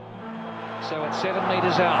So it's 7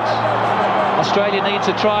 metres out. Australia needs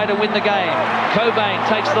a try to win the game. Cobain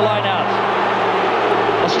takes the line out.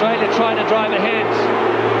 Australia trying to drive ahead.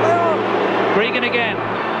 Gregan again.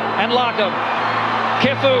 And Larkham.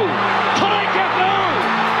 Kefu. Try Kefu!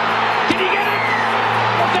 Did he get it?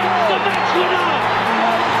 That's the match winner!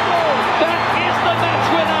 That is the match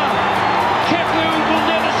winner! Kefu will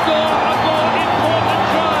never score a more important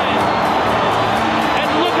try. And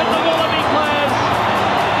look at the Wallaby players.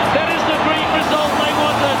 That is the dream result they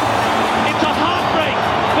wanted. It's a heartbreak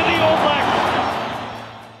for the All Blacks.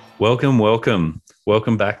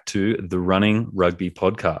 Welcome back to the Running Rugby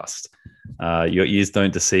podcast. Your ears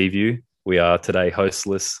don't deceive you. We are today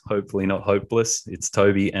hostless, hopefully not hopeless. It's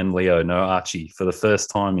Toby and Leo, no Archie. For the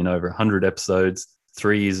first time in over 100 episodes,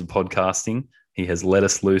 3 years of podcasting, he has let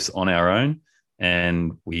us loose on our own,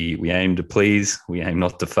 and we aim to please, we aim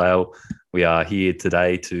not to fail. We are here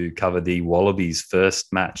today to cover the Wallabies'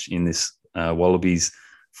 first match in this Wallabies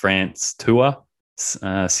France tour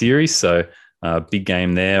series. So big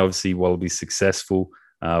game there. Obviously, Wallabies successful.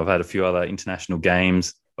 We've had a few other international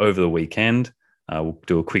games over the weekend. We'll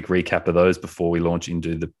do a quick recap of those before we launch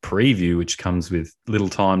into the preview, which comes with little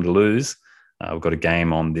time to lose. We've got a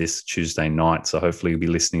game on this Tuesday night, so hopefully you'll be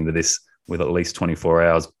listening to this with at least 24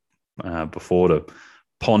 hours before to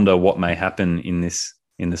ponder what may happen in this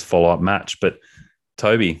follow-up match. But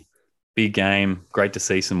Toby, big game, great to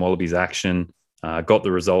see some Wallabies action. Got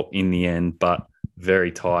the result in the end, but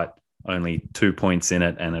very tight, only 2 points in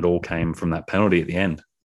it, and it all came from that penalty at the end.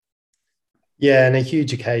 Yeah, and a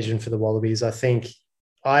huge occasion for the Wallabies. I think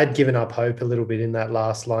I'd given up hope a little bit in that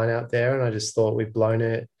last line out there, and I just thought we've blown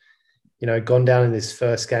it, gone down in this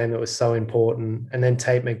first game that was so important. And then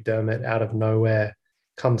Tate McDermott out of nowhere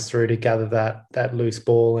comes through to gather that loose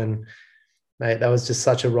ball. And, mate, that was just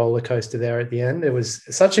such a roller coaster there at the end. It was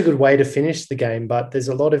such a good way to finish the game, but there's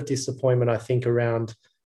a lot of disappointment, I think, around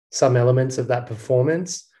some elements of that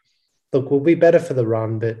performance. Look, we'll be better for the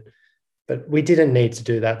run, but we didn't need to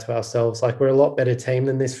do that to ourselves. Like, we're a lot better team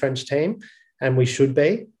than this French team, and we should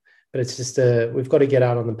be. But it's just we've got to get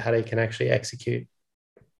out on the paddock and actually execute.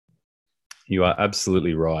 You are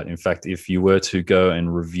absolutely right. In fact, if you were to go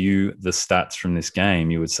and review the stats from this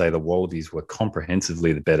game, you would say the Wallabies were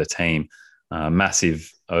comprehensively the better team. Massive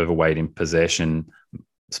overweight in possession,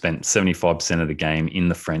 spent 75% of the game in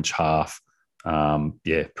the French half.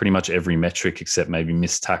 Pretty much every metric except maybe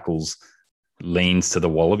missed tackles leans to the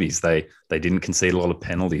Wallabies. They didn't concede a lot of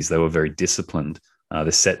penalties. They were very disciplined.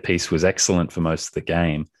 The set piece was excellent for most of the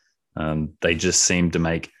game. They just seemed to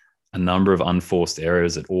make a number of unforced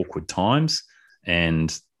errors at awkward times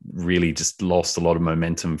and really just lost a lot of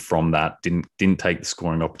momentum from that. Didn't take the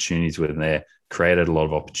scoring opportunities when there, created a lot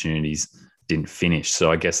of opportunities, didn't finish.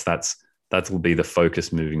 So I guess that will be the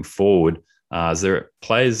focus moving forward. Is there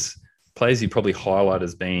players you probably highlight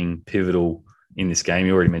as being pivotal in this game?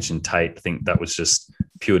 You already mentioned Tate. I think that was just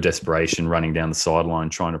pure desperation, running down the sideline,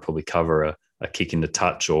 trying to probably cover a kick into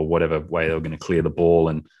touch or whatever way they were going to clear the ball,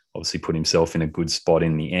 and obviously put himself in a good spot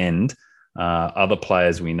in the end. Other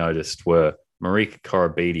players we noticed were Marika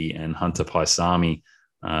Koroibete and Hunter Paisami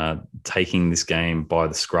taking this game by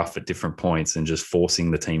the scruff at different points and just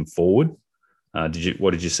forcing the team forward.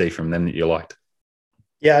 What did you see from them that you liked?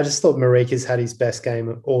 Yeah, I just thought Marika's had his best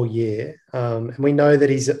game all year. And we know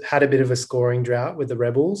that he's had a bit of a scoring drought with the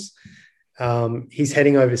Rebels. He's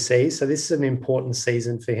heading overseas. So this is an important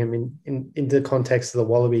season for him in the context of the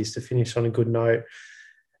Wallabies to finish on a good note.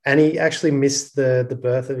 And he actually missed the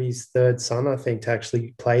birth of his third son, I think, to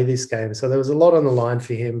actually play this game. So there was a lot on the line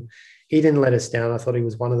for him. He didn't let us down. I thought he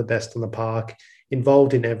was one of the best on the park,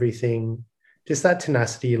 involved in everything. Just that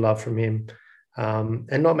tenacity you love from him.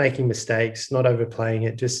 And not making mistakes, not overplaying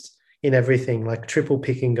it, just in everything, like triple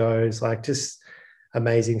pick and goes, like just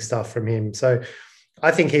amazing stuff from him. So I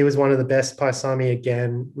think he was one of the best. Paisami,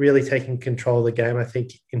 again, really taking control of the game, I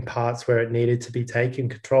think, in parts where it needed to be taken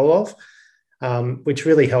control of, which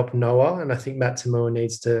really helped Noah. And I think Matt To'omua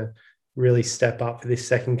needs to really step up for this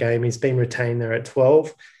second game. He's been retained there at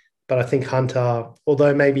 12. But I think Hunter,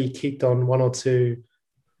 although maybe he kicked on one or two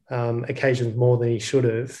occasions more than he should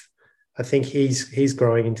have, I think he's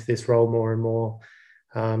growing into this role more and more.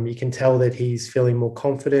 You can tell that he's feeling more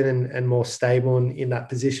confident and more stable in that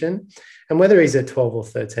position. And whether he's at 12 or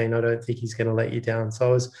 13, I don't think he's going to let you down. So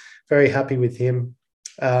I was very happy with him.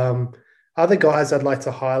 Other guys I'd like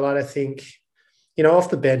to highlight, I think,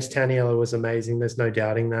 off the bench, Taniela was amazing. There's no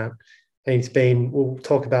doubting that. And we'll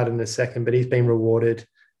talk about it in a second, but he's been rewarded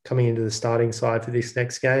coming into the starting side for this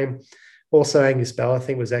next game. Also, Angus Bell, I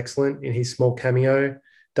think, was excellent in his small cameo.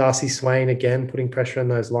 Darcy Swain, again, putting pressure on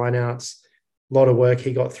those lineouts. A lot of work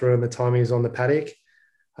he got through in the time he was on the paddock.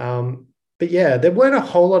 but yeah, there weren't a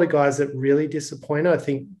whole lot of guys that really disappointed. I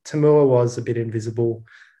think Tamua was a bit invisible.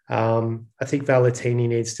 I think Valentini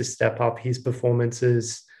needs to step up his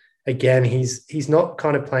performances. Again, he's not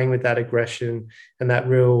kind of playing with that aggression and that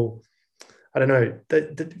real, I don't know,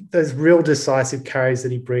 those real decisive carries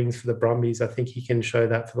that he brings for the Brumbies. I think he can show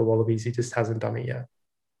that for the Wallabies. He just hasn't done it yet.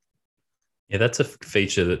 Yeah, that's a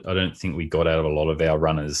feature that I don't think we got out of a lot of our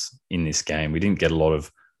runners in this game. We didn't get a lot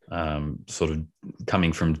of sort of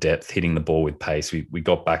coming from depth, hitting the ball with pace. We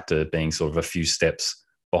got back to being sort of a few steps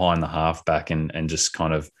behind the halfback and just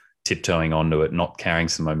kind of tiptoeing onto it, not carrying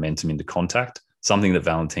some momentum into contact, something that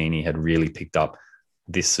Valentini had really picked up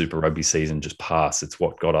this Super Rugby season just past. It's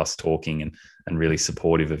what got us talking and really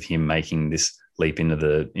supportive of him making this leap into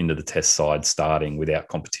the test side starting without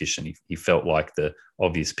competition. He felt like the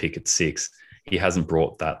obvious pick at 6. He hasn't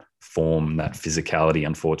brought that form, that physicality,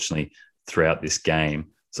 unfortunately, throughout this game.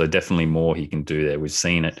 So definitely more he can do there. We've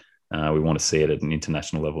seen it. We want to see it at an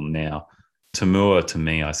international level now. Tamua, to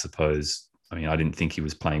me, I suppose, I mean, I didn't think he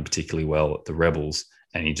was playing particularly well at the Rebels,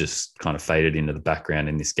 and he just kind of faded into the background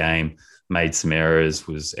in this game, made some errors,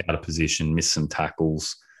 was out of position, missed some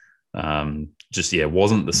tackles.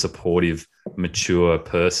 Wasn't the supportive, mature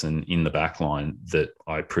person in the backline that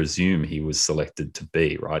I presume he was selected to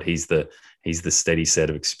be, right? He's the steady set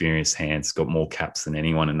of experienced hands, got more caps than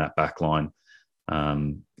anyone in that backline. I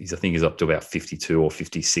think he's up to about 52 or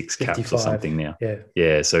 56 caps 55, or something now.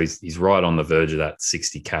 Yeah. So he's right on the verge of that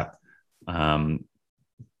 60 cap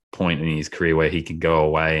point in his career where he can go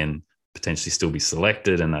away and potentially still be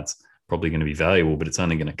selected, and that's probably going to be valuable, but it's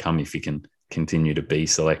only going to come if he can continue to be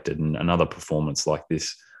selected. And another performance like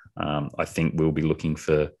this, I think we'll be looking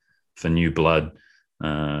for new blood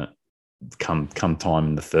come time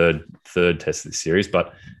in the third test of this series.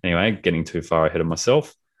 But anyway, getting too far ahead of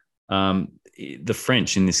myself. The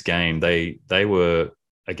French in this game, they were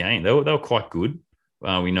quite good.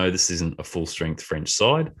 We know this isn't a full strength French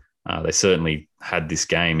side. They certainly had this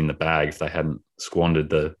game in the bag if they hadn't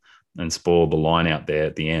squandered and spoiled the line out there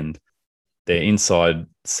at the end. Their inside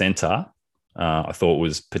centre, I thought,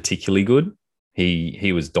 was particularly good.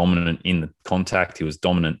 He was dominant in the contact. He was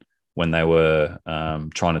dominant when they were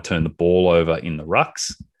trying to turn the ball over in the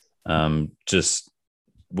rucks. Just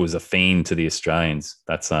was a fiend to the Australians.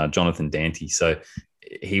 That's Jonathan Dante. So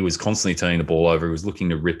he was constantly turning the ball over. He was looking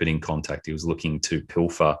to rip it in contact. He was looking to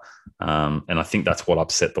pilfer. And I think that's what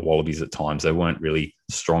upset the Wallabies at times. They weren't really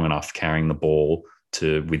strong enough carrying the ball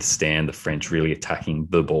to withstand the French really attacking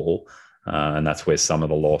the ball. And that's where some of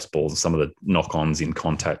the lost balls and some of the knock-ons in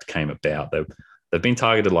contact came about. They've been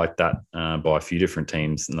targeted like that by a few different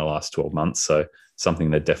teams in the last 12 months. So something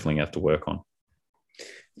they definitely have to work on.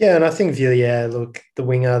 Yeah, and I think Villiers, look, the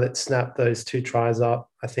winger that snapped those 2 tries up,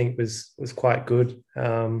 I think was quite good.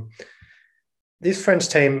 This French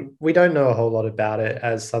team, we don't know a whole lot about it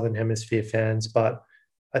as Southern Hemisphere fans, but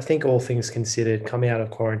I think all things considered, coming out of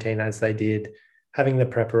quarantine as they did, having the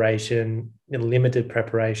preparation, limited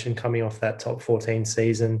preparation coming off that top 14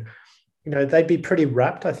 season, they'd be pretty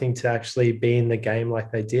rapt, I think, to actually be in the game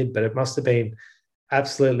like they did. But it must have been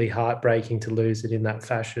absolutely heartbreaking to lose it in that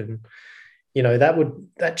fashion.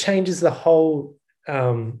 That changes the whole,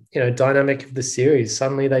 dynamic of the series.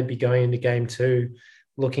 Suddenly they'd be going into game 2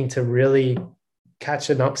 looking to really catch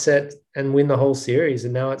an upset and win the whole series.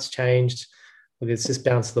 And now it's changed. Look, it's just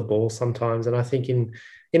bounced the ball sometimes. And I think in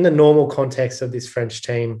the normal context of this French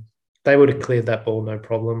team, they would have cleared that ball no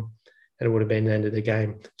problem, and it would have been the end of the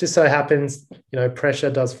game. Just so happens,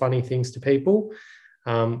 pressure does funny things to people,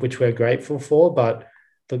 which we're grateful for. But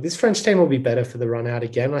look, this French team will be better for the run out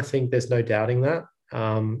again. I think there's no doubting that.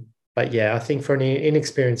 But yeah, I think for an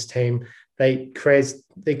inexperienced team, they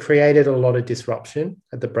created a lot of disruption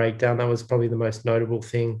at the breakdown. That was probably the most notable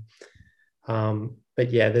thing. But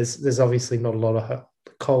yeah, there's obviously not a lot of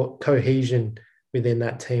cohesion within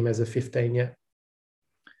that team as a 15 yet.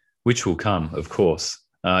 Which will come, of course.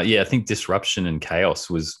 I think disruption and chaos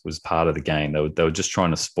was part of the game. They were just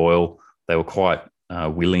trying to spoil. They were quite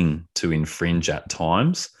willing to infringe at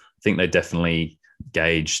times. I think they definitely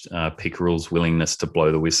gauged Pickerel's willingness to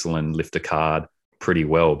blow the whistle and lift a card pretty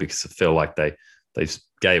well, because it felt like they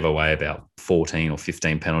gave away about 14 or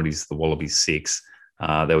 15 penalties to the Wallabies 6.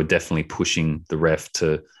 They were definitely pushing the ref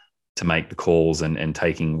to make the calls and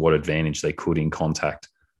taking what advantage they could in contact.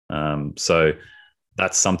 So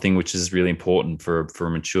that's something which is really important for a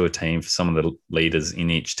mature team, for some of the leaders in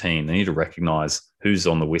each team. They need to recognise who's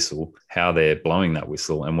on the whistle, how they're blowing that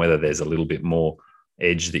whistle, and whether there's a little bit more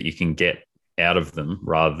edge that you can get out of them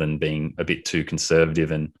rather than being a bit too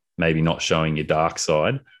conservative and maybe not showing your dark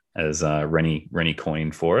side, as Rennie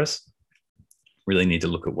coined for us. Really need to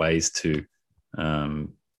look at ways to,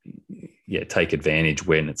 take advantage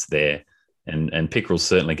when it's there. And Pickrell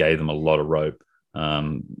certainly gave them a lot of rope.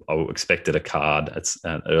 I expected a card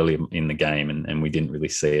early in the game, and we didn't really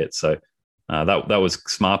see it. So that was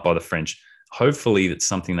smart by the French. Hopefully that's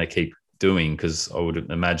something they keep doing, because I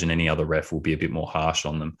would imagine any other ref will be a bit more harsh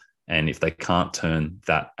on them. And if they can't turn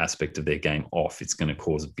that aspect of their game off, it's going to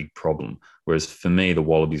cause a big problem. Whereas for me, the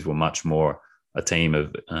Wallabies were much more a team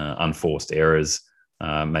of unforced errors,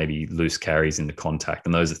 maybe loose carries into contact.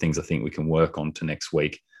 And those are things I think we can work on to next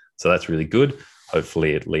week. So that's really good.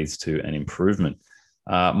 Hopefully it leads to an improvement.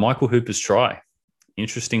 Michael Hooper's try,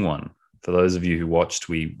 interesting one. For those of you who watched,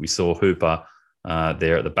 we saw Hooper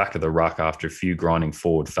there at the back of the ruck after a few grinding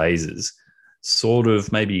forward phases, sort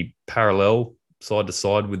of maybe parallel side to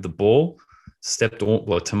side with the ball,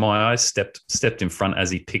 to my eyes, stepped in front as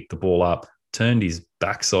he picked the ball up, turned his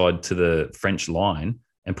backside to the French line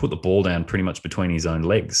and put the ball down pretty much between his own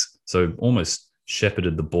legs. So almost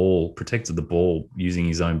shepherded the ball, protected the ball using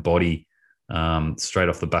his own body straight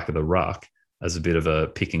off the back of the ruck as a bit of a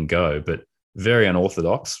pick and go, but very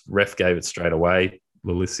unorthodox. Ref gave it straight away.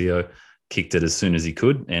 Lolesio kicked it as soon as he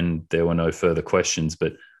could, and there were no further questions.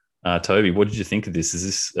 But Toby, what did you think of this? Is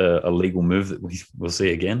this a legal move that we will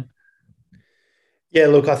see again? Yeah,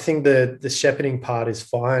 look, I think the shepherding part is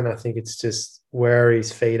fine. I think it's just where are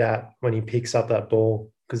his feet at when he picks up that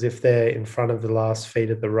ball, because if they're in front of the last feet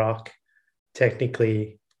of the ruck,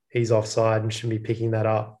 technically he's offside and shouldn't be picking that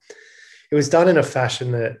up. It was done in a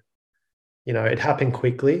fashion that, it happened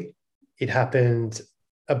quickly. It happened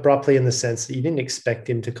abruptly in the sense that you didn't expect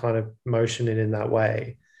him to kind of motion it in that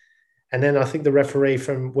way. And then I think the referee,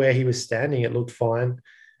 from where he was standing, it looked fine.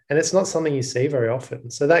 And it's not something you see very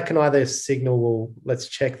often. So that can either signal, well, let's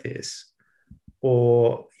check this.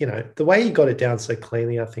 Or, the way he got it down so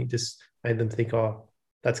cleanly, I think just made them think, oh,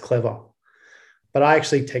 that's clever. But I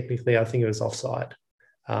think it was offside.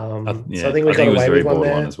 So I think we got away with one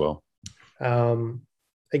there as well.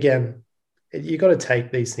 Again, you got to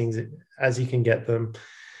take these things as you can get them.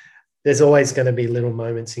 There's always going to be little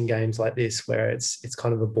moments in games like this where it's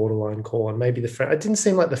kind of a borderline call. And maybe it didn't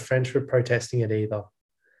seem like the French were protesting it either.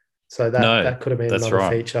 So that could have been another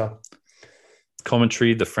feature.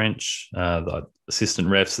 Commentary, the French, the assistant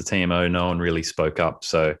refs, the TMO, no one really spoke up.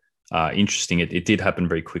 So interesting. It did happen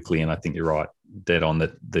very quickly, and I think you're right, dead on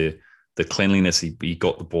that. The cleanliness, he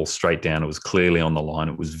got the ball straight down. It was clearly on the line.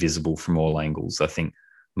 It was visible from all angles. I think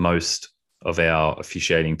most of our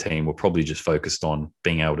officiating team were probably just focused on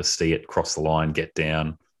being able to see it cross the line, get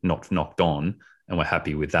down, not knocked on, and we're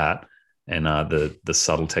happy with that. And the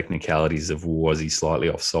subtle technicalities of was he slightly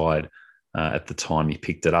offside at the time he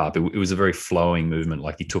picked it up. It was a very flowing movement.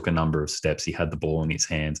 Like he took a number of steps. He had the ball in his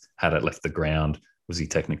hands. Had it left the ground, was he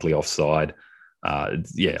technically offside? I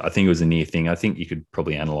think it was a near thing. I think you could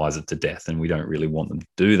probably analyze it to death, and we don't really want them to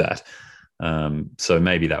do that. So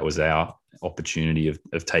maybe that was our opportunity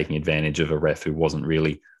of taking advantage of a ref who wasn't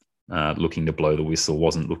really looking to blow the whistle,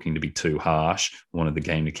 wasn't looking to be too harsh, wanted the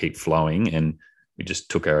game to keep flowing, and we just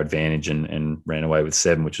took our advantage and ran away with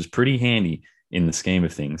 7, which was pretty handy in the scheme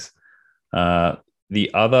of things. The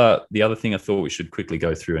other thing I thought we should quickly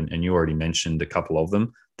go through, and you already mentioned a couple of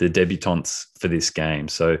them, the debutants for this game.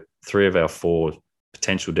 So 3 of our 4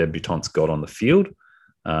 potential debutants got on the field.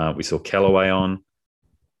 We saw Kellaway on.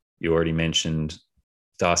 You already mentioned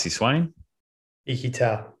Darcy Swain.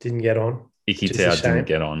 Ikitau didn't get on. Ikitau didn't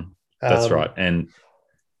get on. That's right. And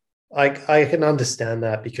I can understand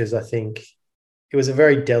that, because I think it was a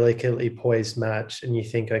very delicately poised match, and you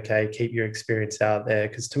think, okay, keep your experience out there,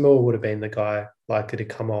 because Tamua would have been the guy likely to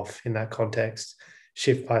come off in that context.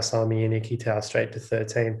 Shift Paisami and Ikitau straight to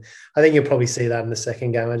 13. I think you'll probably see that in the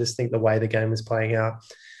second game. I just think the way the game was playing out,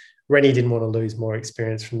 Rennie didn't want to lose more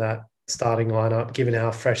experience from that starting lineup, given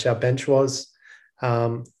how fresh our bench was.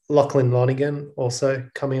 Lachlan Lonigan also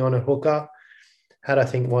coming on a hooker. Had, I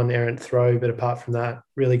think, one errant throw, but apart from that,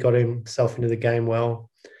 really got himself into the game well.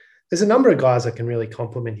 There's a number of guys I can really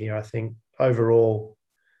compliment here. I think overall,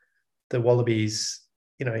 the Wallabies,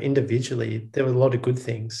 individually, there were a lot of good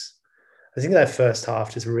things. I think that first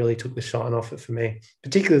half just really took the shine off it for me,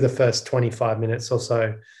 particularly the first 25 minutes or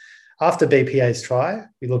so. After BPA's try,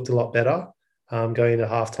 we looked a lot better going into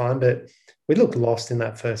halftime, but we looked lost in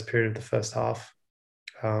that first period of the first half.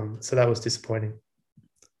 So that was disappointing.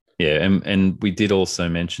 Yeah, and we did also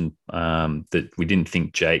mention that we didn't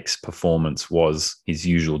think Jake's performance was his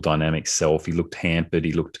usual dynamic self. He looked hampered.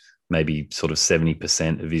 He looked maybe sort of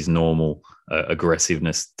 70% of his normal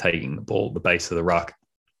aggressiveness, taking the ball at the base of the ruck.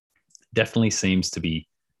 Definitely seems to be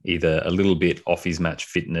either a little bit off his match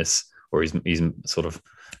fitness or his sort of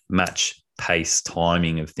match pace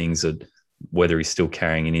timing of things, whether he's still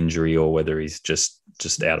carrying an injury or whether he's just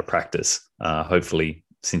just out of practice. Hopefully,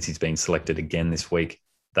 since he's been selected again this week,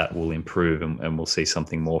 that will improve and we'll see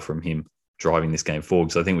something more from him driving this game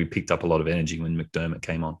forward. So I think we picked up a lot of energy when McDermott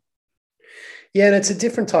came on. Yeah, and it's a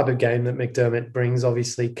different type of game that McDermott brings,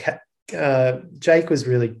 obviously. Jake was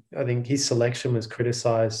really, I think his selection was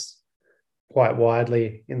criticised quite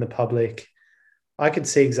widely in the public. I could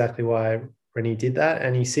see exactly why Rennie did that,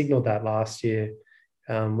 and he signalled that last year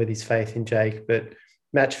with his faith in Jake. But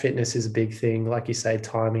match fitness is a big thing. Like you say,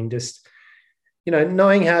 timing, just,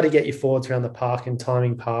 knowing how to get your forwards around the park and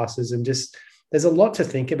timing passes, and just there's a lot to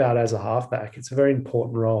think about as a halfback. It's a very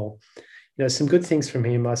important role. Some good things from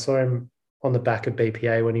him. I saw him on the back of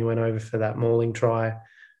BPA when he went over for that mauling try.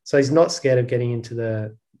 So he's not scared of getting into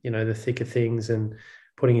the thick of things and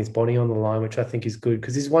putting his body on the line, which I think is good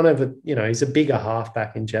because he's he's a bigger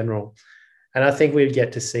halfback in general. And I think we'd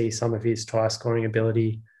get to see some of his try scoring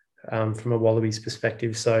ability from a Wallabies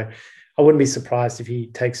perspective. So I wouldn't be surprised if he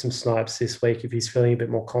takes some snipes this week if he's feeling a bit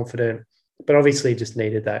more confident. But obviously just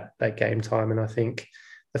needed that game time. And I think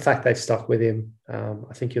the fact they've stuck with him,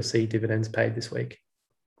 I think you'll see dividends paid this week.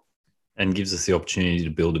 And gives us the opportunity to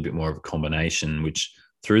build a bit more of a combination, which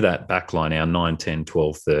through that back line, our 9, 10,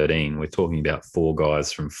 12, 13, we're talking about 4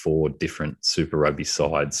 guys from 4 different Super Rugby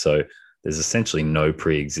sides. So there's essentially no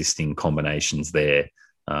pre-existing combinations there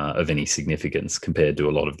of any significance compared to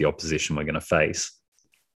a lot of the opposition we're going to face.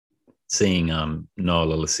 Seeing Noah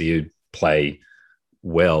Lolesio play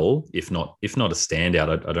well, if not a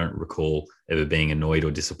standout, I don't recall ever being annoyed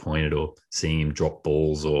or disappointed or seeing him drop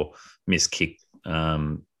balls or miss kick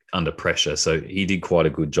under pressure. So he did quite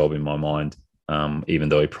a good job in my mind, even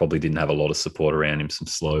though he probably didn't have a lot of support around him, some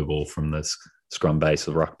slow ball from the scrum base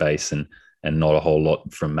or ruck base and not a whole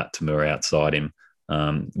lot from Matt Tamura outside him.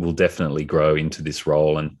 Will definitely grow into this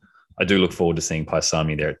role. And I do look forward to seeing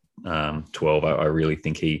Paisami there at 12. I really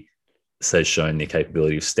think he has shown the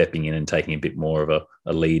capability of stepping in and taking a bit more of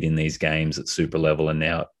a lead in these games at super level and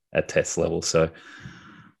now at test level. So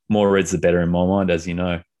more Reds the better in my mind, as you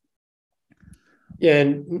know. Yeah,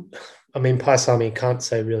 and I mean, Paisami, can't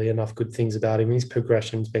say really enough good things about him. His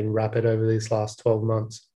progression's been rapid over these last 12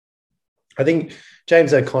 months. I think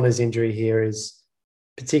James O'Connor's injury here is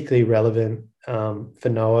particularly relevant for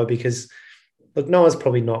Noah because, look, Noah's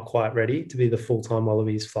probably not quite ready to be the full-time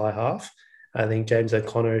Wallabies fly half. I think James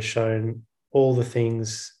O'Connor has shown all the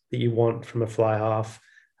things that you want from a fly half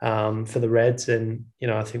for the Reds. And,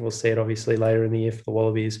 I think we'll see it obviously later in the year for the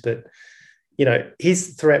Wallabies. But,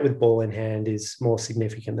 his threat with ball in hand is more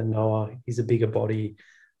significant than Noah. He's a bigger body.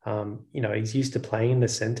 He's used to playing in the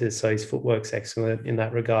centres, so his footwork's excellent in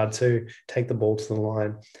that regard too. Take the ball to the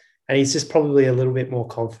line. And he's just probably a little bit more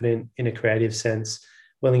confident in a creative sense,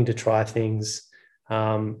 willing to try things.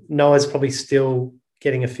 Noah's probably still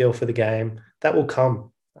getting a feel for the game. That will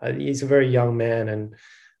come. He's a very young man, and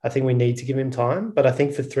I think we need to give him time. But I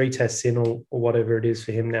think for 3 tests in or whatever it is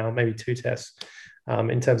for him now, maybe 2 tests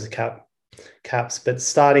in terms of caps, but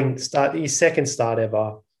his second start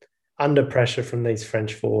ever, under pressure from these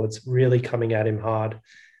French forwards, really coming at him hard.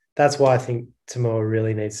 That's why I think Tamua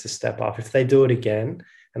really needs to step up. If they do it again,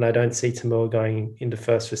 and I don't see Tamua going into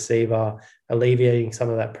first receiver, alleviating some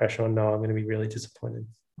of that pressure on Noah, I'm going to be really disappointed.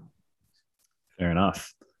 Fair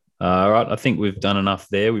enough. All right, I think we've done enough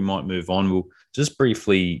there. We might move on. We'll just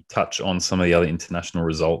briefly touch on some of the other international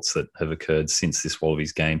results that have occurred since this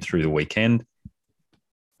Wallabies game through the weekend.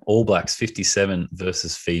 All Blacks 57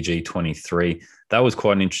 versus Fiji 23. That was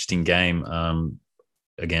quite an interesting game.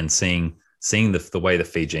 Again, seeing the way the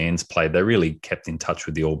Fijians played, they really kept in touch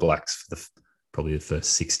with the All Blacks for probably the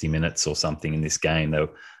first 60 minutes or something in this game.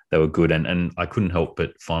 They were good, and I couldn't help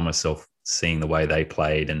but find myself seeing the way they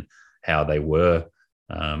played and how they were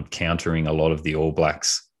countering a lot of the All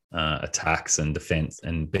Blacks attacks and defense,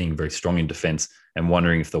 and being very strong in defense, and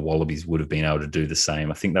wondering if the Wallabies would have been able to do the same.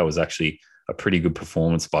 I think that was actually a pretty good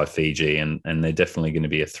performance by Fiji, and they're definitely going to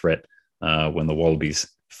be a threat when the Wallabies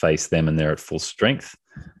face them and they're at full strength.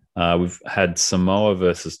 We've had Samoa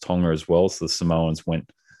versus Tonga as well. So the Samoans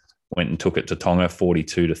went and took it to Tonga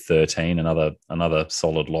 42-13, another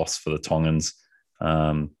solid loss for the Tongans.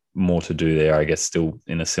 More to do there, I guess, still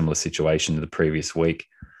in a similar situation to the previous week.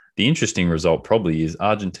 The interesting result probably is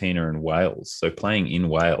Argentina and Wales. So playing in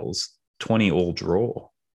Wales, 20-all draw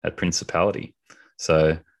at Principality.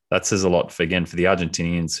 So that says a lot for the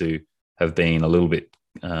Argentinians, who have been a little bit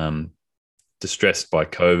distressed by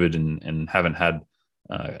COVID and haven't had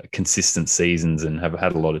consistent seasons and have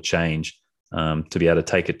had a lot of change, to be able to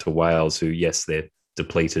take it to Wales, who, yes, they're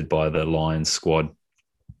depleted by the Lions squad,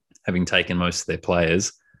 having taken most of their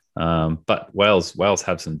players. But Wales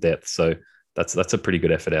have some depth. So that's a pretty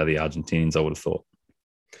good effort out of the Argentinians, I would have thought.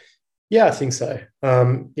 Yeah, I think so.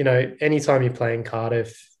 Anytime you're playing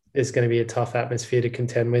Cardiff, there's going to be a tough atmosphere to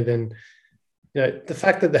contend with. And, the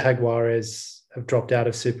fact that the Jaguares have dropped out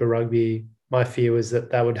of Super Rugby, my fear was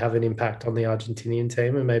that that would have an impact on the Argentinian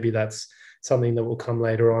team. And maybe that's something that will come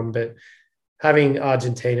later on. But having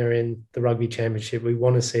Argentina in the Rugby Championship, we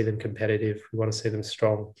want to see them competitive. We want to see them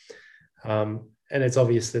strong. And it's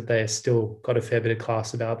obvious that they've still got a fair bit of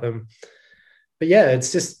class about them. But yeah,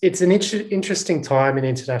 it's an interesting time in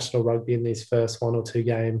international rugby in these first one or two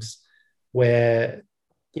games where,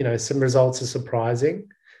 some results are surprising.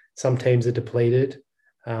 Some teams are depleted.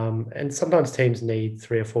 And sometimes teams need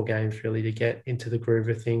 3 or 4 games really to get into the groove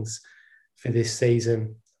of things for this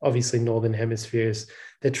season. Obviously, Northern Hemispheres,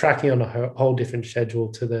 they're tracking on a whole different schedule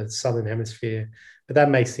to the Southern Hemisphere, but that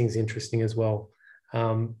makes things interesting as well.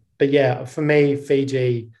 But yeah, for me,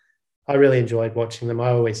 Fiji, I really enjoyed watching them. I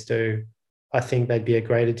always do. I think they'd be a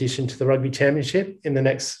great addition to the Rugby Championship in the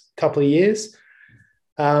next couple of years.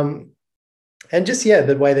 And just,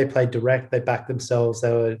 the way they played direct, they backed themselves.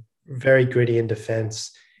 They were very gritty in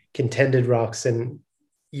defence, contended rucks, and,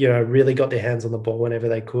 really got their hands on the ball whenever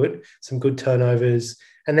they could. Some good turnovers.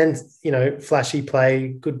 And then, flashy play,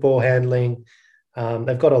 good ball handling.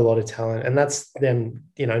 They've got a lot of talent. And that's them,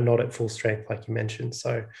 not at full strength, like you mentioned.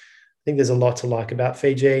 So I think there's a lot to like about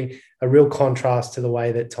Fiji, a real contrast to the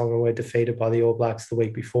way that Tonga were defeated by the All Blacks the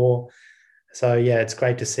week before. So, it's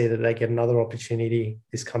great to see that they get another opportunity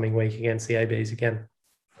this coming week against the ABs again.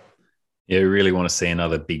 Yeah, we really want to see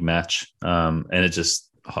another big match. And it just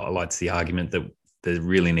highlights the argument that there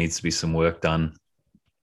really needs to be some work done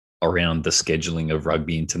around the scheduling of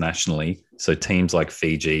rugby internationally. So teams like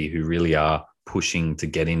Fiji, who really are pushing to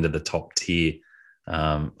get into the top tier,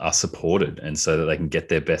 are supported, and so that they can get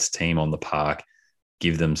their best team on the park,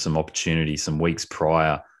 give them some opportunity some weeks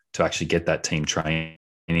prior to actually get that team training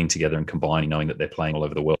together and combining, knowing that they're playing all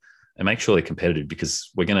over the world, and make sure they're competitive,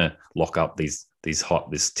 because we're going to lock up this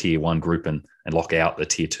tier 1 group and lock out the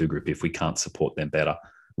tier 2 group if we can't support them better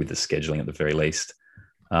with the scheduling at the very least.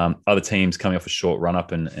 Other teams coming off a short run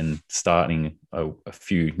up and starting a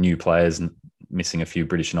few new players and missing a few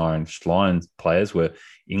British and Irish Lions players were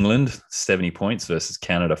England, 70 points versus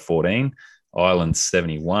Canada 14, Ireland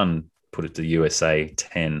 71, put it to USA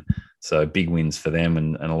 10. So big wins for them,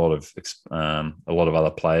 and a lot of other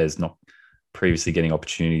players not previously getting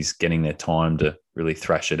opportunities, getting their time to really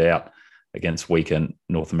thrash it out against weaker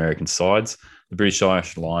North American sides. The British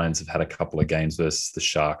Irish Lions have had a couple of games versus the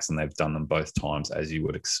Sharks, and they've done them both times, as you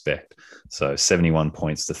would expect. So 71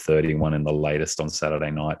 points to 31 in the latest on Saturday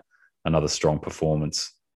night. Another strong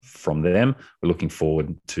performance from them. We're looking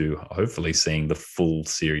forward to hopefully seeing the full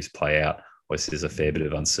series play out. Obviously, there's a fair bit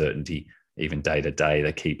of uncertainty, even day to day.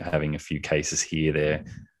 They keep having a few cases here,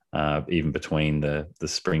 there, even between the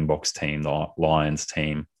Springboks team, the Lions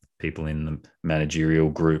team, people in the managerial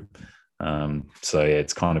group.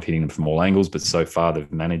 It's kind of hitting them from all angles, but so far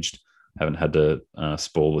they've managed, haven't had to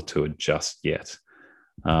spoil the tour just yet.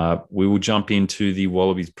 We will jump into the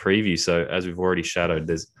Wallabies preview. So as we've already shadowed,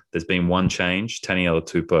 there's been one change. Taniela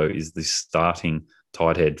Tupou is the starting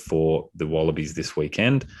tight head for the Wallabies this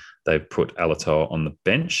weekend. They've put Alatoa on the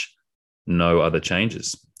bench. No other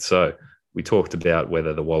changes. So we talked about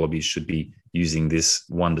whether the Wallabies should be using this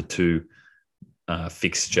 1 to 2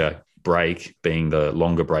 fixture break, being the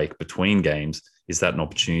longer break between games. Is that an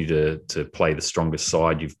opportunity to play the strongest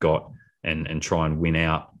side you've got and try and win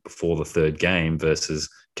out before the third game, versus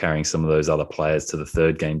carrying some of those other players to the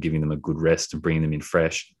third game, giving them a good rest and bringing them in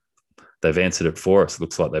fresh? They've answered it for us. It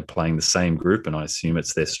looks like they're playing the same group, and I assume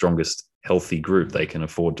it's their strongest, healthy group they can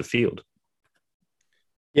afford to field.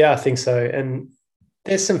 Yeah, I think so. And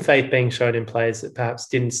there's some faith being shown in players that perhaps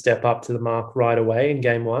didn't step up to the mark right away in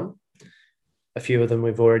game 1. A few of them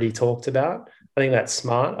we've already talked about. I think that's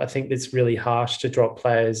smart. I think it's really harsh to drop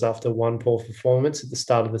players after one poor performance at the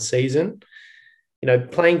start of the season.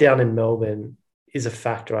 Playing down in Melbourne is a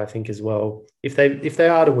factor, I think, as well. If they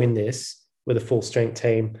are to win this with a full strength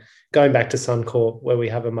team, going back to Suncorp, where we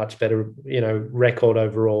have a much better, record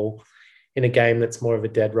overall, in a game that's more of a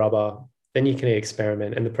dead rubber, then you can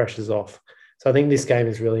experiment and the pressure's off. So I think this game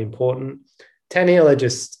is really important. Taniela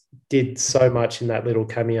just did so much in that little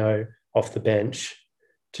cameo off the bench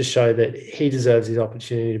to show that he deserves his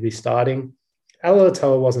opportunity to be starting.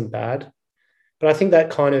 Alatoa wasn't bad, but I think that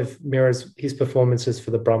kind of mirrors his performances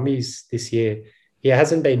for the Brumbies this year. He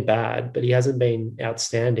hasn't been bad, but he hasn't been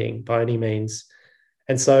outstanding by any means.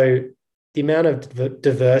 And so the amount of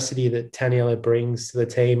diversity that Taniela brings to the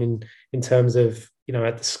team in terms of,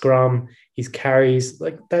 at the scrum, his carries,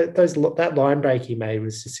 like that line break he made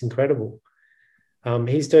was just incredible.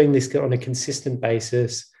 He's doing this on a consistent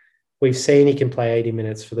basis. We've seen he can play 80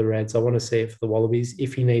 minutes for the Reds. I want to see it for the Wallabies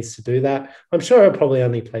if he needs to do that. I'm sure he'll probably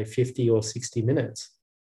only play 50 or 60 minutes,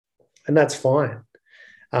 and that's fine.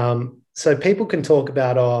 So people can talk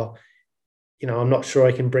about, I'm not sure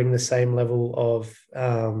I can bring the same level of,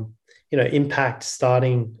 impact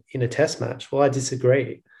starting in a test match. Well, I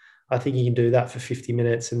disagree. I think he can do that for 50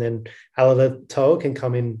 minutes, and then Alatoa can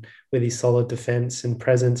come in with his solid defence and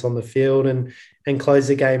presence on the field and close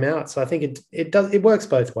the game out. So I think it works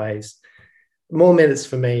both ways. More minutes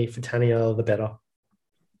for me for Taniela, the better.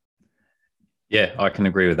 Yeah, I can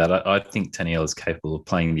agree with that. I think Taniela is capable of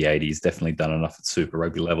playing the 80. He's definitely done enough at Super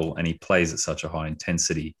Rugby level, and he plays at such a high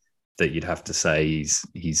intensity that you'd have to say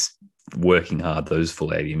he's working hard those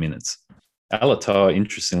full 80 minutes. Alatoa,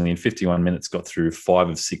 interestingly, in 51 minutes, got through 5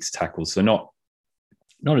 of 6 tackles. So not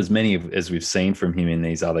as many as we've seen from him in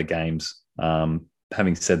these other games.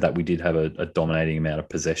 Having said that, we did have a dominating amount of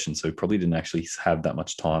possession, so we probably didn't actually have that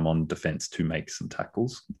much time on defence to make some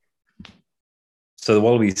tackles. So the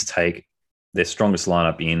Wallabies take their strongest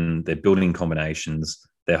lineup in. They're building combinations.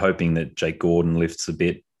 They're hoping that Jake Gordon lifts a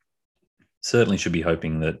bit. Certainly should be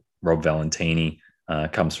hoping that Rob Valentini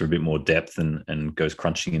comes for a bit more depth and goes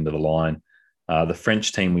crunching into the line. The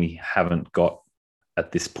French team we haven't got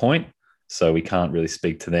at this point, so we can't really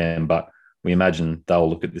speak to them, but we imagine they'll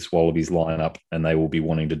look at this Wallabies lineup and they will be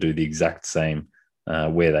wanting to do the exact same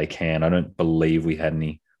where they can. I don't believe we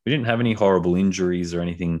didn't have any horrible injuries or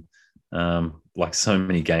anything like so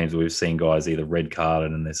many games where we've seen guys either red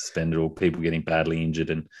carded and they're suspended, or people getting badly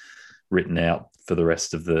injured and written out for the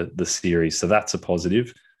rest of the series. So that's a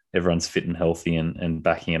positive. Everyone's fit and healthy and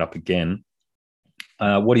backing it up again.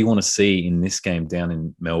 What do you want to see in this game down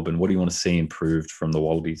in Melbourne? What do you want to see improved from the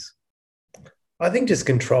Wallabies? I think just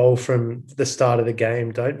control from the start of the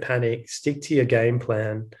game. Don't panic. Stick to your game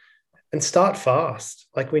plan and start fast.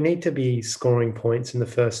 Like, we need to be scoring points in the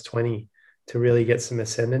first 20 to really get some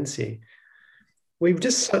ascendancy. We've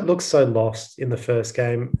just looked so lost in the first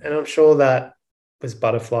game, and I'm sure that was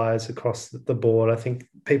butterflies across the board. I think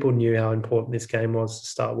people knew how important this game was to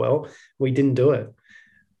start well. We didn't do it.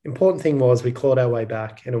 Important thing was we clawed our way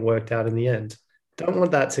back and it worked out in the end. Don't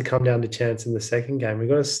want that to come down to chance in the second game. We've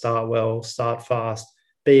got to start well, start fast,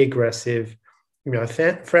 be aggressive.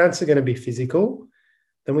 If France are going to be physical,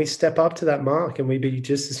 then we step up to that mark and we be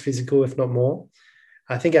just as physical, if not more.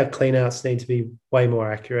 I think our cleanouts need to be way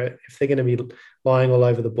more accurate. If they're going to be lying all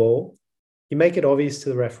over the ball, you make it obvious to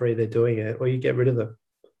the referee they're doing it, or you get rid of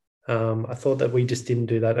them. I thought that we just didn't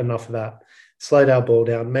do that, enough of that. Slowed our ball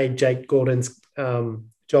down, made Jake Gordon's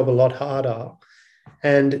job a lot harder.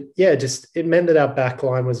 And yeah, just it meant that our back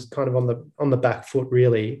line was kind of on the back foot,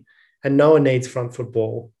 really. And no one needs front foot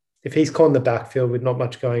ball. If he's caught in the backfield with not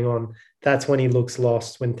much going on, that's when he looks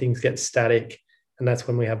lost, when things get static, and that's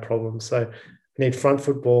when we have problems. So we need front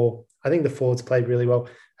foot ball. I think the forwards played really well.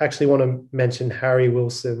 I actually want to mention Harry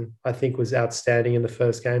Wilson, I think was outstanding in the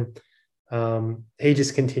first game. He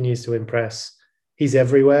just continues to impress. He's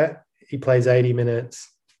everywhere. He plays 80 minutes.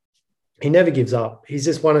 He never gives up. He's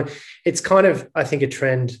just it's kind of, I think, a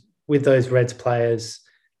trend with those Reds players.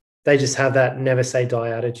 They just have that never say die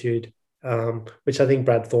attitude, which I think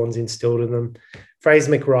Brad Thorne's instilled in them.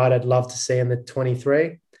 Fraser McReight, I'd love to see in the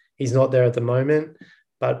 23. He's not there at the moment,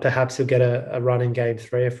 but perhaps he'll get a run in game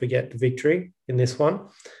 3 if we get the victory in this one.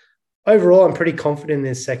 Overall, I'm pretty confident in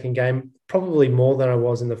this second game, probably more than I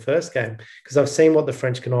was in the first game, because I've seen what the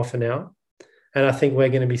French can offer now. And I think we're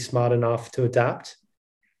going to be smart enough to adapt.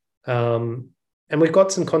 And we've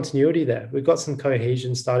got some continuity there. We've got some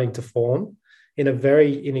cohesion starting to form in a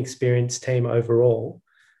very inexperienced team overall.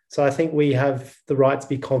 So I think we have the right to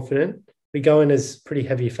be confident. We go in as pretty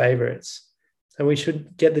heavy favourites, and we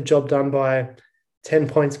should get the job done by 10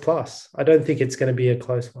 points plus. I don't think it's going to be a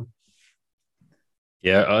close one.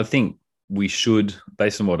 Yeah, I think we should,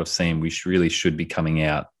 based on what I've seen, we really should be coming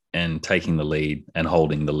out and taking the lead and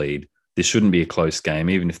holding the lead. This shouldn't be a close game,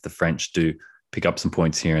 even if the French do pick up some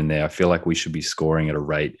points here and there. I feel like we should be scoring at a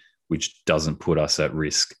rate which doesn't put us at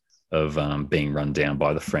risk of being run down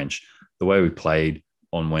by the French. The way we played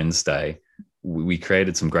on Wednesday, we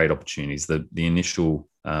created some great opportunities. The initial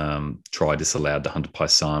try disallowed to Hunter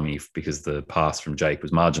Paisami because the pass from Jake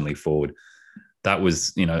was marginally forward. That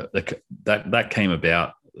was, that came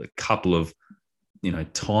about a couple of,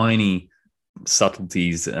 tiny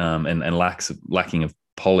subtleties and lacking of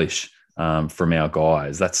polish from our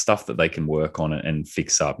guys. That's stuff that they can work on and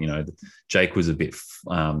fix up. Jake was a bit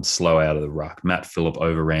slow out of the ruck. Matt Phillip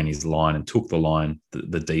overran his line and took the line,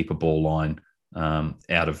 the deeper ball line,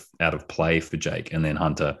 out of play for Jake, and then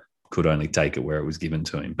Hunter could only take it where it was given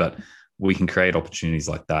to him. But we can create opportunities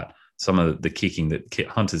like that. Some of the kicking, that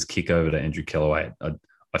Hunter's kick over to Andrew Kellaway,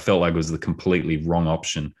 I felt like it was the completely wrong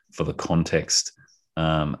option for the context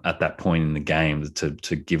at that point in the game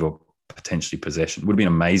to give up potentially possession. It would have been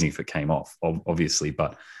amazing if it came off, obviously,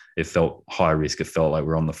 but it felt high risk. It felt like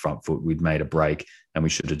we're on the front foot. We'd made a break and we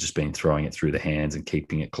should have just been throwing it through the hands and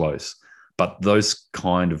keeping it close. But those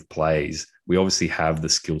kind of plays, we obviously have the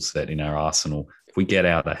skill set in our arsenal. If we get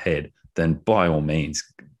out ahead, then by all means,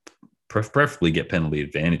 preferably get penalty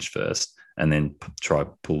advantage first and then try to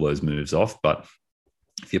pull those moves off. But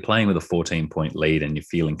if you're playing with a 14-point lead and you're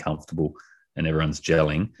feeling comfortable and everyone's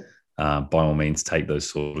gelling, by all means, take those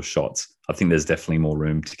sort of shots. I think there's definitely more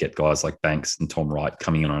room to get guys like Banks and Tom Wright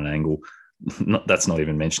coming in on an angle. That's not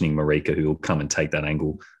even mentioning Marika, who will come and take that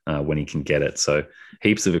angle when he can get it. So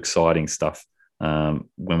heaps of exciting stuff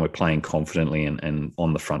when we're playing confidently and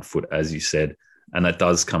on the front foot, as you said. And that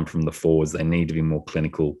does come from the forwards. They need to be more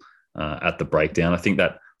clinical at the breakdown. I think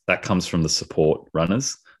that comes from the support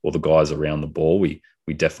runners or the guys around the ball. We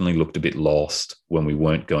definitely looked a bit lost when we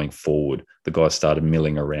weren't going forward. The guys started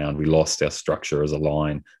milling around. We lost our structure as a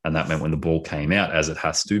line. And that meant when the ball came out, as it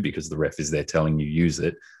has to, because the ref is there telling you use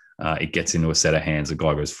it, it gets into a set of hands. The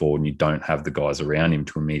guy goes forward and you don't have the guys around him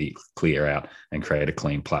to immediately clear out and create a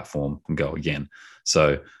clean platform and go again.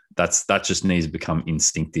 So that just needs to become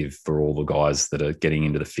instinctive for all the guys that are getting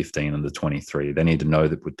into the 15 and the 23. They need to know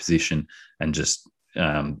that with position and just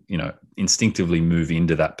instinctively move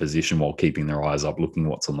into that position while keeping their eyes up, looking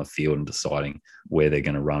what's on the field and deciding where they're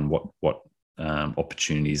going to run, what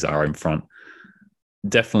opportunities are in front.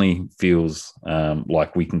 Definitely feels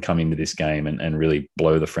like we can come into this game and really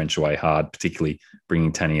blow the French away hard, particularly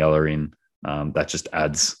bringing Taniela in. That just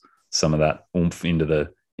adds some of that oomph into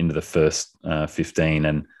the first 15,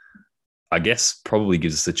 and I guess probably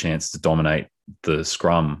gives us a chance to dominate the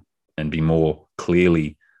scrum and be more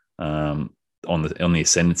clearly on the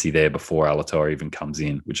ascendancy there before Alatar even comes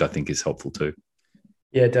in, which I think is helpful too.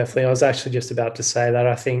 Yeah, definitely. I was actually just about to say that.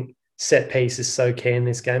 I think set piece is so key in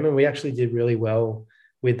this game, and we actually did really well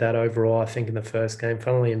with that overall, I think, in the first game.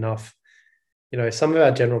 Funnily enough, some of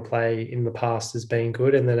our general play in the past has been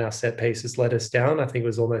good, and then our set pieces let us down. I think it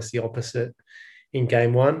was almost the opposite in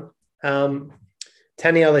game one.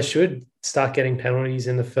 Taniela should start getting penalties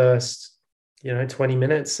in the first, 20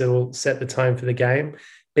 minutes. It'll set the tone for the game.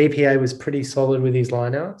 BPA was pretty solid with his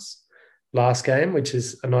lineouts last game, which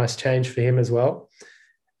is a nice change for him as well.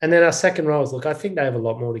 And then our second rows, look, I think they have a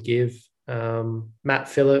lot more to give. Matt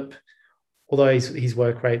Phillip, although his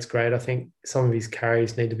work rate's great, I think some of his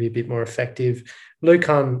carries need to be a bit more effective.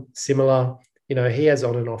 Lucan, similar. He has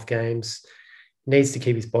on and off games. Needs to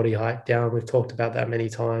keep his body height down. We've talked about that many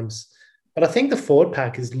times. But I think the forward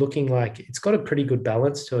pack is looking like it's got a pretty good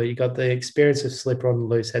balance to it. You've got the experience of Slipper on the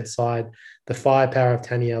loose head side, the firepower of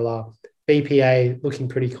Taniela, BPA looking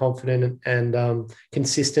pretty confident and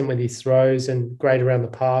consistent with his throws and great around the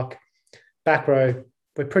park. Back row,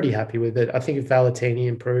 we're pretty happy with it. I think if Valentini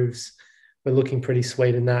improves, we're looking pretty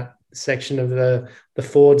sweet in that section of the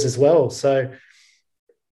forwards as well. So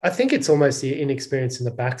I think it's almost the inexperience in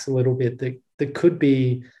the backs a little bit that could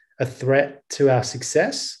be a threat to our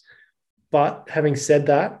success. But having said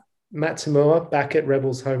that, Matt Tamua back at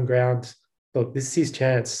Rebels home ground, look, this is his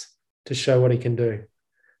chance to show what he can do.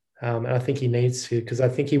 And I think he needs to, because I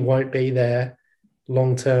think he won't be there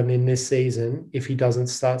long-term in this season if he doesn't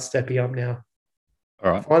start stepping up now.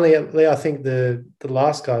 All right. Finally, I think the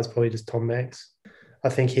last guy is probably just Tom Banks. I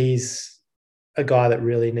think he's a guy that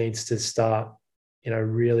really needs to start,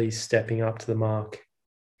 really stepping up to the mark.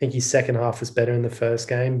 I think his second half was better in the first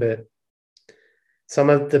game, but some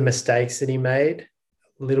of the mistakes that he made,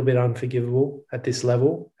 a little bit unforgivable at this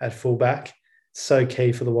level at fullback. So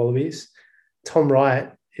key for the Wallabies. Tom Wright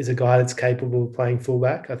is a guy that's capable of playing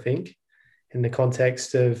fullback, I think, in the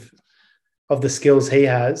context of the skills he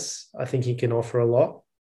has. I think he can offer a lot.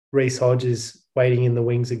 Reece Hodge is waiting in the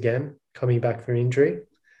wings again, coming back from injury.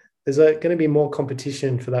 There's going to be more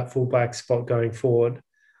competition for that fullback spot going forward.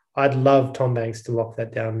 I'd love Tom Banks to lock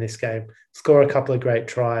that down in this game, score a couple of great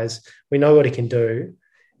tries. We know what he can do.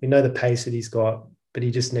 We know the pace that he's got, but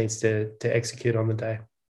he just needs to execute on the day.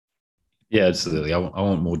 Yeah, absolutely. I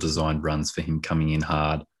want more designed runs for him coming in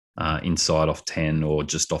hard, inside off 10 or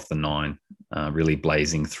just off the 9, really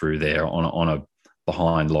blazing through there on a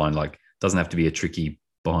behind line. Like, doesn't have to be a tricky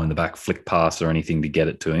behind the back flick pass or anything to get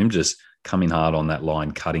it to him. Just come in hard on that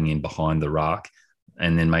line, cutting in behind the ruck,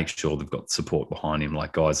 and then make sure they've got support behind him,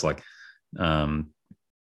 like guys like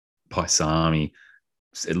Paisami,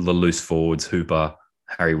 the loose forwards, Hooper,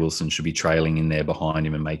 Harry Wilson should be trailing in there behind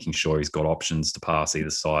him and making sure he's got options to pass either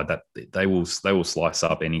side. That they will slice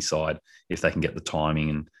up any side if they can get the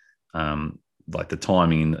timing and like the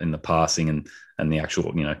timing in the passing and the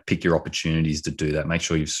actual, pick your opportunities to do that. Make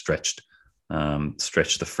sure you've stretched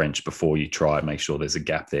the French before you try it. Make sure there's a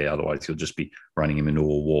gap there. Otherwise, you'll just be running him into a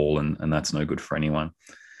wall, and that's no good for anyone.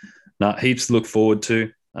 Now, heaps to look forward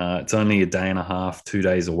to. It's only a day and a half, 2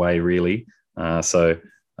 days away, really. So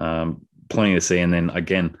plenty to see. And then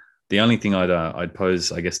again, the only thing I'd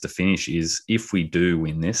pose, I guess, to finish is if we do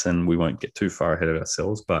win this, and we won't get too far ahead of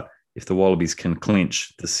ourselves, but if the Wallabies can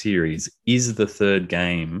clinch the series, is the third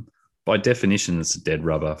game, by definition, it's a dead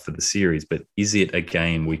rubber for the series, but is it a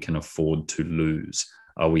game we can afford to lose?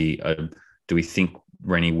 Do we think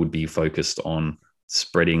Rennie would be focused on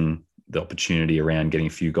spreading the opportunity around, getting a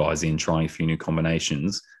few guys in, trying a few new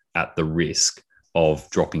combinations at the risk of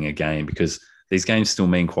dropping a game? Because these games still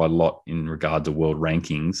mean quite a lot in regard to world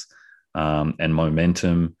rankings and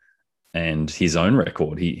momentum and his own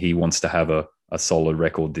record. He wants to have a solid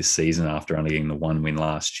record this season after only getting the one win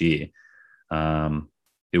last year.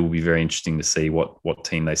 It will be very interesting to see what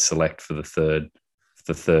team they select for the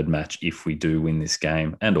third match if we do win this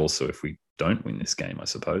game, and also if we don't win this game, I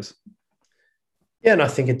suppose. Yeah, and I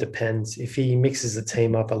think it depends. If he mixes the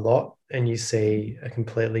team up a lot and you see a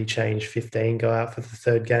completely changed 15 go out for the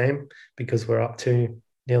third game because we're up 2-0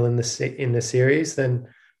 in the series, then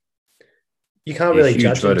you can't really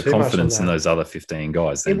judge him too much on that. Huge vote of confidence in those other 15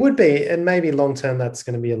 guys. Then. It would be, and maybe long-term that's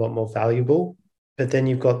going to be a lot more valuable. But then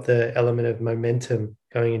you've got the element of momentum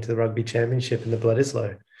going into the Rugby Championship and the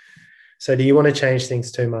Bledisloe. So do you want to change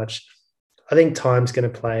things too much? I think time's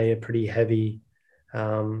going to play a pretty heavy,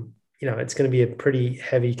 it's going to be a pretty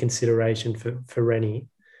heavy consideration for Rennie.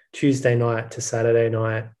 Tuesday night to Saturday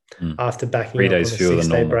night after backing 3 up on a days fewer than 6-day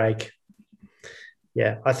normal. break.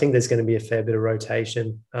 Yeah, I think there's going to be a fair bit of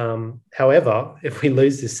rotation. However, if we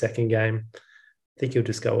lose this second game, I think he'll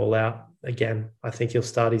just go all out again. I think he'll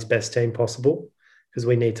start his best team possible because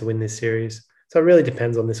we need to win this series. So it really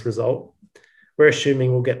depends on this result. We're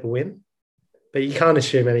assuming we'll get the win, but you can't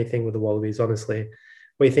assume anything with the Wallabies, honestly.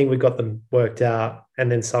 We think we've got them worked out, and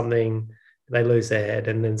then they lose their head,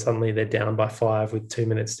 and then suddenly they're down by 5 with 2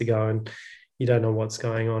 minutes to go, and you don't know what's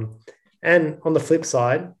going on. And on the flip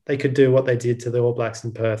side, they could do what they did to the All Blacks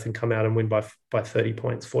in Perth and come out and win by 30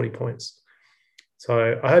 points, 40 points.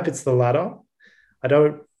 So I hope it's the latter. I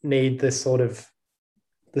don't need this sort of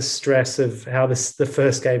the stress of how the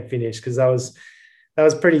first game finished, because that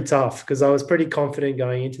was pretty tough, because I was pretty confident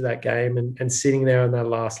going into that game and sitting there on that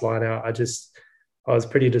last line out. I was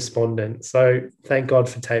pretty despondent. So thank God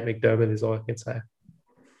for Tate McDermott is all I can say.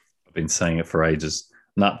 I've been saying it for ages.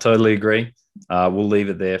 No, totally agree. We'll leave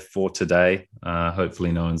it there for today.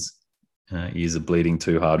 Hopefully no one's ears are bleeding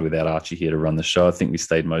too hard without Archie here to run the show. I think we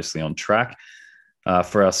stayed mostly on track.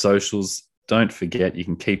 For our socials, don't forget you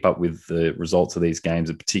can keep up with the results of these games,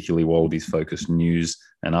 and particularly Wallabies-focused news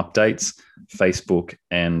and updates, Facebook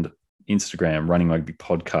and Instagram, Running Rugby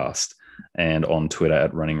Podcast, and on Twitter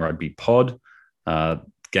at Running Rugby Pod.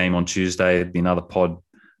 Game on Tuesday, there'll be another pod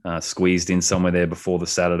squeezed in somewhere there before the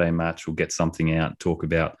Saturday match. We'll get something out, talk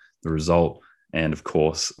about the result, and of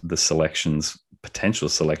course the potential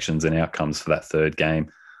selections and outcomes for that third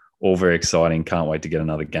game. All very exciting. Can't wait to get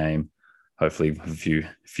another game. Hopefully a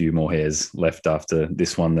few more hairs left after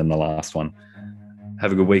this one than the last one.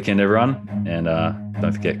 Have a good weekend, everyone. And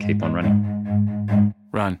don't forget, keep on running.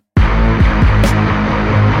 Run.